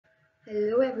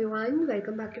Hello everyone,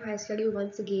 welcome back to high study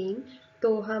once again. तो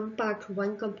हम part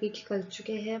 1 complete कर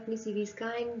चुके हैं अपनी सीरीज़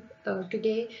का and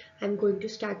today I am going to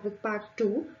start with part 2।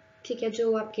 ठीक है,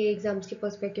 जो आपके एग्जाम्स के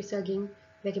पर्सपेक्टिव से अगेन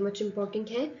वेरी मच इम्पॉर्टेंट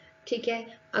है। ठीक है,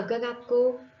 अगर आपको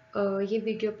ये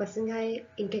वीडियो पसंद आए,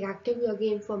 इंटरेक्टिव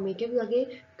लगे, इंफॉर्मेटिव लगे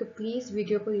तो प्लीज़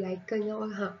वीडियो को लाइक करना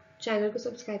और हाँ, चैनल को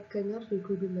सब्सक्राइब करना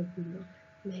बिल्कुल भी मत भूलना।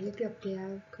 मेहनत लगती है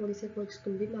यार, थोड़ी सी एफर्ट्स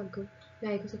तुम भी मांगो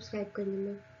लाइक और सब्सक्राइब करने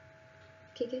में।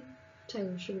 ठीक है,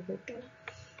 चलो शुरू करते हैं।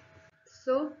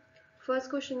 So, first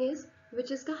question is,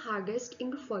 which is the hardest in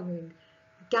the following?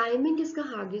 Diamond is the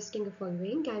hardest in the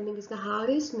following. Diamond is the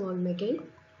hardest non-metal.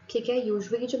 ठीक है,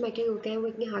 यूजुअली जो मेटल होते हैं वो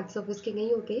इतने हार्ड सरफेस के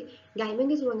नहीं होते.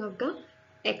 Diamond is one of the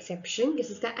exception.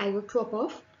 This is the allotrope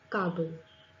of carbon.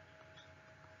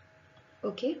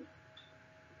 Okay.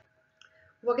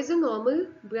 What is the normal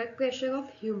blood pressure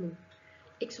of human?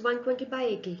 It's 120 by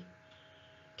 80.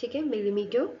 ठीक है,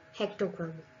 millimeter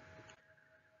hectogram.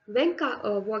 When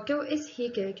water is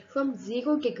heated from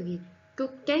 0 degree to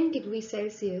 10 degrees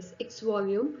Celsius, its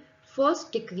volume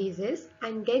first decreases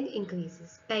and then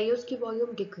increases. पहले उसकी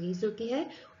volume decrease होती है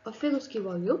और फिर उसकी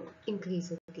volume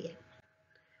increase होती है.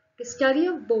 The study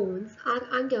of bones are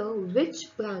under which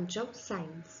branch of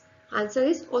science? Answer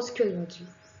is osteology.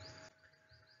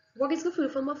 What is the full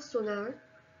form of sonar?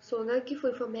 Sonar की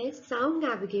full form है sound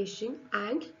navigation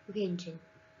and ranging.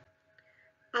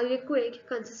 A liquid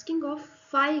consisting of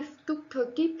 5 to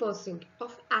 30%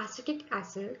 of acetic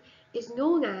acid is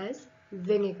known as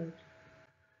vinegar.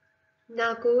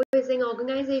 NACO is an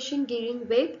organization dealing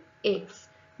with AIDS.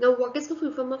 Now, what is the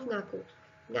full form of NACO?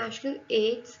 National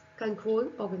AIDS Control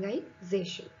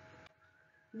Organization.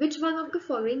 Which one of the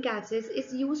following gases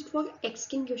is used for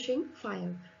extinguishing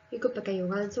fire? You could put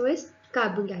your answer is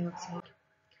carbon dioxide.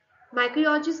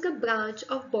 Mycology is the branch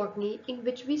of botany in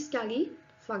which we study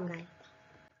fungi.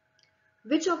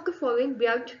 Which of the following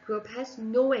blood group has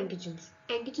no antigens?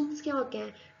 Antigens क्या होते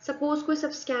हैं? Suppose कोई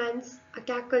substance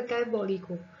attack करता है body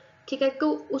को, ठीक है, तो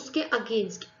उसके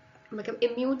अगेंस्ट मतलब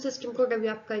इम्यून सिस्टम को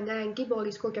डेवलप करना,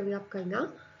 एंटीबॉडीज को डेवलप करना,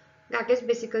 दैट इज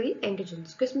बेसिकली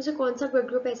एंटीजेंस. तो इसमें से कौन सा ब्लड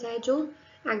ग्रुप ऐसा है जो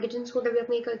एंटीजेंस को डेवलप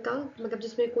नहीं करता, मतलब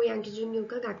जिसमें कोई एंटीजन नहीं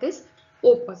होगा, that is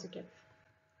O positive.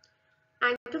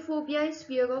 एंट्रोफोबिया is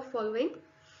fear of following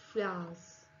flowers.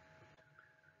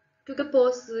 To the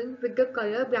person with the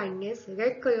color blindness,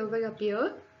 red color will appear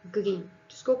green.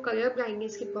 जिसको color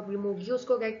blindness की problem होगी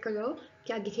उसको red color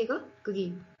क्या दिखेगा?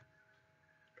 Green.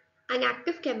 An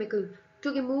active chemical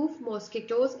to remove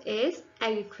mosquitoes is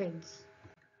eloquence.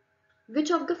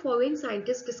 Which of the following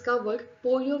scientists discovered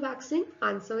polio vaccine?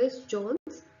 Answer is John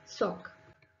Salk.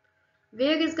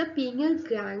 Where is the pineal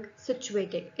gland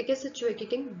situated? It is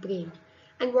situated in brain.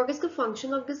 And what is the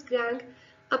function of this gland?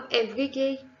 अब every day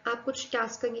आप कुछ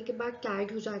task करने के बाद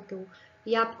tired हो जाते हो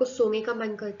या आपको सोने का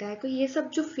मन करता है, तो ये सब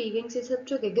जो फीलिंग्स, ये सब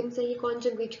जो रिदम्स है, ये कौन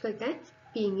जनरेट करता है?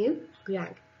 Pineal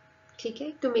gland. ठीक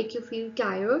है, to make you feel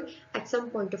tired at some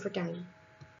point of a time.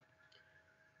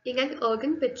 In an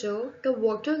organ picture the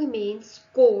water remains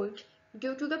cold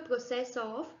due to the process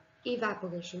of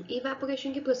evaporation.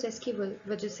 Evaporation की प्रोसेस की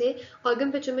वजह से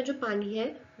अर्गन पिक्चर में जो पानी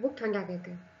है वो ठंडा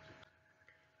रहता है.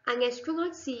 An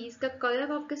astronaut sees the color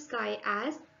of the sky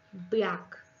as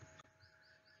black.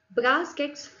 Brass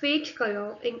gets faint color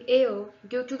in air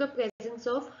due to the presence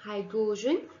of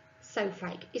hydrogen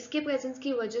sulfide. इसके presence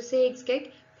की वजह से it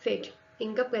gets faint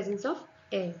in the presence of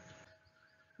air.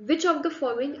 Which of the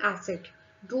following acid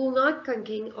do not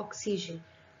contain oxygen?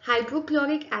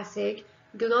 Hydrochloric acid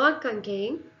do not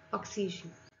contain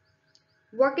oxygen.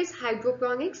 What is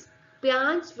hydroponics?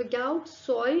 Plants without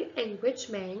soil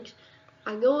enrichment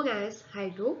are known as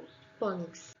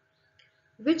hydroponics.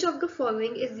 Which of the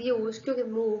following is used to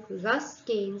remove rust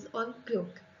stains on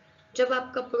cloth? जब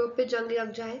आप कपड़ों पे जंग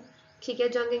लग जाए, ठीक है,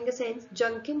 जंग इन द सेंस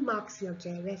जंग के मार्क्स लग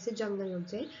जाए, वैसे जंग न लग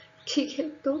जाए, ठीक है,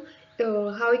 तो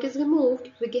how it is removed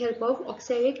with the help of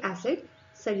oxalic acid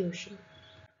solution.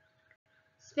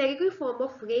 Spherical form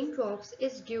of raindrops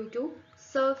is due to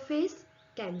surface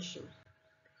tension.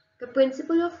 The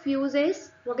principle of fuse is,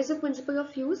 what is the principle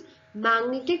of fuse?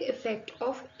 Magnetic effect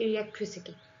of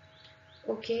electricity.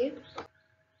 Okay.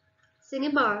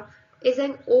 Cinnabar is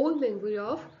an old memory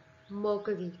of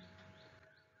mercury.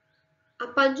 A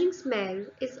pungent smell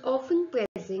is often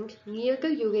present near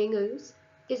the urinals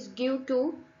is due to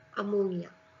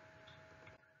ammonia.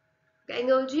 The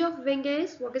energy of wind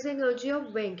is, what is the energy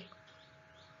of wind?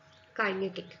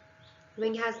 Kinetic.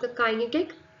 Wind has the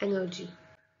kinetic energy.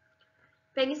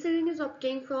 Penicillin is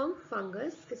obtained from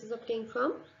fungus. This is obtained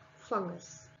from fungus.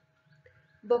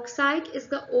 Bauxite is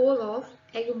the ore of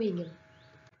aluminium.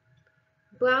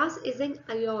 Brass is an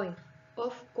alloy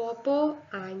of copper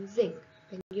and zinc.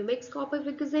 When you mix copper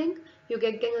with the zinc, you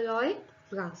get an alloy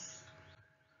brass.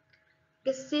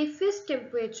 The safest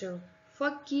temperature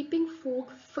for keeping food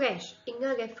fresh in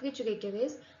a refrigerator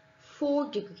is 4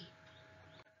 degrees.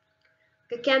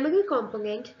 The chemical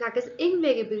component that is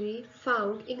invariably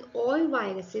found in all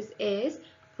viruses is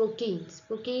proteins.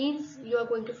 Proteins you are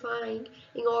going to find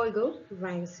in all the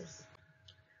viruses.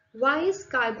 Why is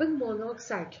carbon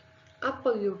monoxide a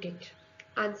pollutant?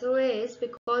 Answer is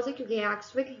because it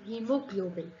reacts with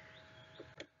hemoglobin.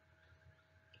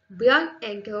 Blood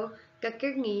enters the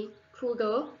kidney through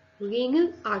the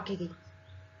renal artery.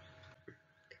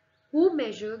 Who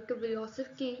measured the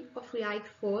velocity of light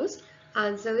first?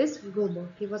 Answer is Romer.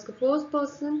 He was the first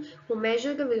person who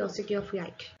measured the velocity of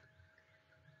light.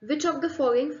 Which of the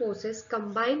following forces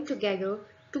combine together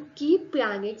to keep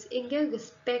planets in their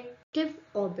respective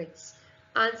orbits?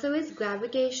 Answer is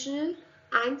gravitational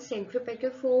and centripetal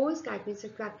force, that means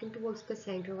attracting towards the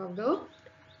center of the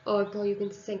Earth, or you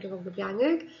can say center of the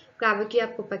planet. Gravity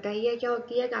आपको पता ही है क्या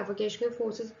होती है? Gravitational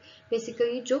forces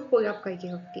basically जो pull up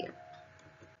करके रखती है.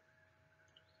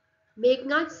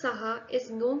 Meghnad Saha is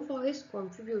known for his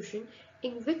contribution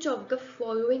in which of the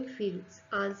following fields?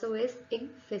 Answer is in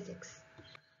physics.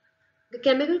 The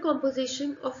chemical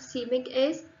composition of cement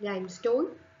is limestone,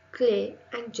 clay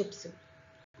and gypsum.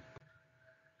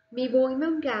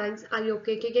 Meibomium glands are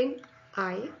located in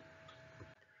eye.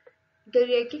 The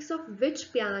latex of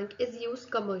which plant is used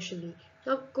commercially?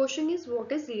 Now question is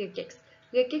what is latex?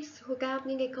 Latex होता है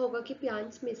आपने देखा होगा कि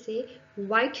plants में से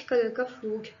white color का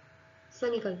fruit सा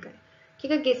निकलता है.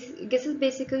 ठीक है, this is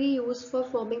basically used for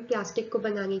forming plastic को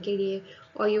बनाने के लिए,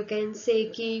 और you can say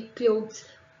कि clothes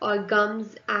और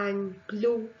gums and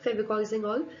glue, फेविकॉल्स and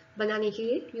all बनाने के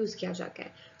लिए यूज किया जाता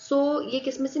है. So ये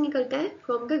किस में से निकलता है?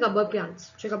 From the rubber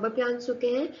plants. जो rubber plants होते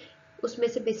हैं उसमें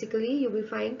से basically you will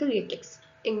find the latex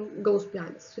in those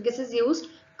plants. So this is used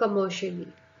commercially.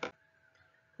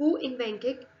 Who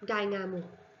invented dynamo?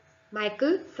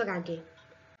 Michael Faraday.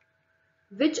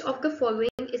 Which of the following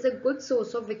is a good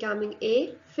source of vitamin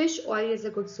A? Fish oil is a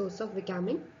good source of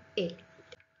vitamin A.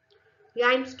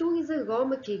 Limestone is a raw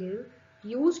material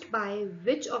used by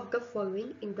which of the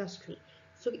following industry?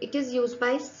 So it is used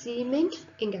by cement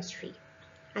industry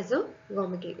as a raw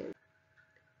material.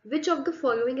 Which of the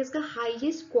following is the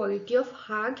highest quality of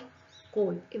hard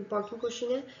coal? Important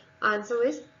question hai. Answer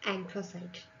is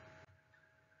anthracite.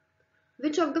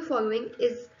 Which of the following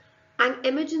is an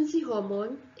emergency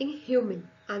hormone in human?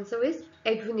 Answer is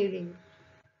adrenaline.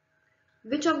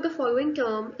 Which of the following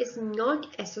term is not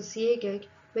associated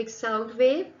with sound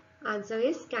wave? Answer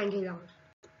is candela.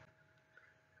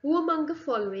 Who among the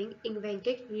following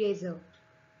invented razor?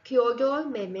 Theodore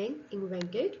Memen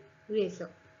invented razor.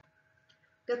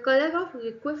 The color of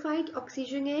liquefied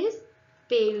oxygen is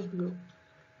pale blue.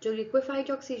 जो liquefied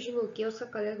oxygen होती है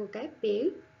उसका color होता है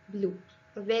pale blue,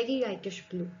 a very lightish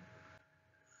blue.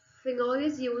 Phenol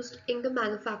is used in the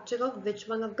manufacture of which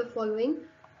one of the following?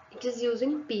 It is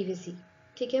using PVC.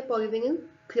 ठीक है, polyvinyl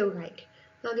chloride.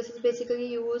 Now this is basically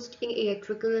used in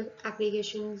electrical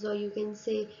applications, or you can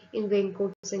say in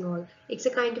raincoats and all. It's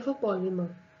a kind of a polymer.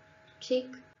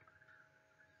 ठीक.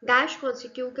 Dash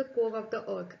constitute the core of the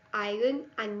earth. Iron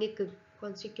and nickel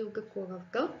constitute the core of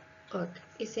the earth.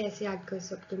 इसे ऐसे याद कर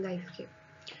सकते हो knife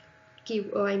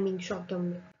के. I mean short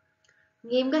term में.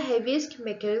 Name the heaviest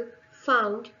metal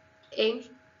found in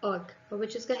earth.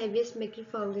 Which is the heaviest metal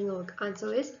found in earth?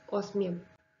 Answer is osmium.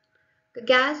 The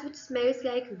gas which smells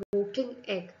like rotten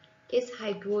egg is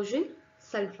hydrogen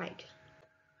sulfide.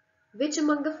 Which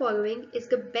among the following is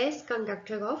the best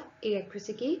conductor of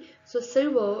electricity? So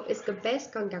silver is the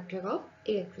best conductor of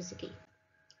electricity.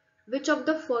 Which of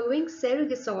the following cell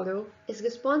disorder is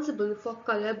responsible for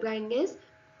color blindness?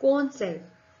 Cone cell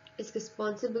is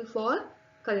responsible for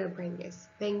color blindness.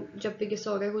 When जब भी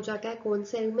disorder हो जाता है cone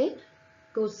cell में,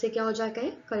 तो उससे क्या हो जाता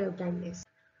है? Color blindness.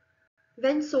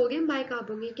 When sodium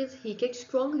bicarbonate is heated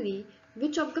strongly,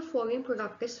 which of the following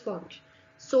product is formed?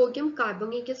 Sodium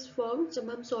carbonate is formed. जब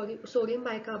हम sodium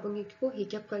bicarbonate को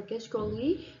heat up करके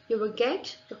strongly, you will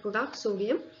get the product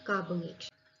sodium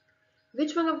carbonate.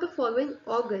 Which one of the following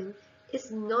organ is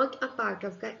not a part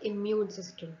of the immune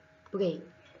system? Brain.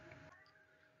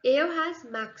 Air has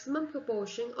maximum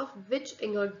proportion of which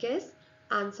inert gas?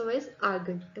 Answer is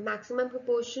argon. The maximum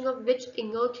proportion of which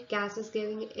inert gas is there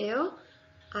in air?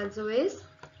 Answer is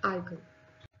argon.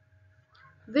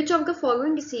 Which of the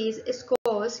following disease is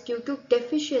caused due to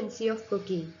deficiency of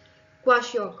protein?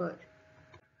 Kwashiorkor.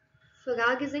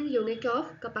 Farad is in unit of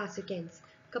capacitance.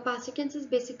 Capacitance is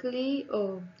basically,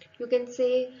 you can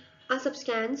say, a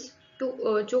substance to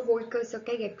जो hold कर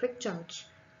सकता है electric charge.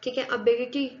 ठीक है,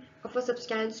 ability of a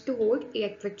substance to hold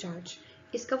electric charge.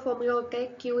 इसका formula होता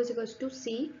है Q is equals to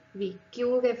CV.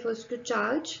 Q refers to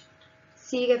charge,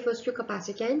 C refers to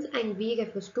capacitance, and V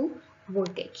refers to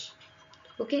voltage.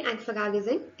 Okay, and Farad is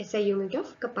an SI unit of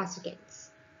capacitance.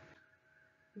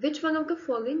 Which one of the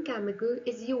following chemical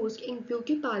is used in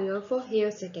beauty parlor for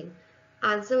hair setting?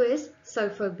 Answer is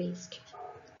sulfur based.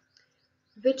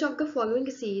 Which of the following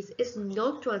disease is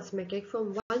not transmitted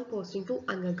from one person to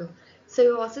another?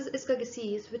 Cirrhosis is the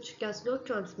disease which does not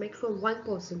transmit from one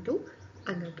person to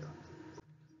another.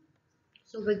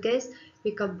 So with this,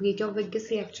 we complete with this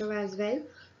lecture as well.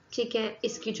 ठीक है,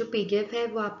 इसकी जो PDF है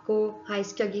वो आपको high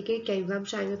study के Telegram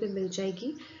channel पे मिल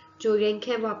जाएगी. जो लिंक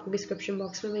है वो आपको डिस्क्रिप्शन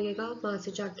बॉक्स में मिलेगा. वहाँ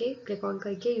से जाके क्लिक ऑन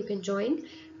करके you can join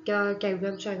the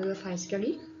Telegram channel of high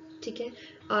study. ठीक है,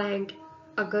 एंड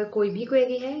अगर कोई भी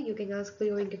क्वेरी है you can ask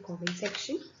in the comment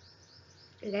section.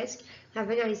 Rest. Have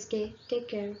a nice day. Take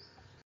care.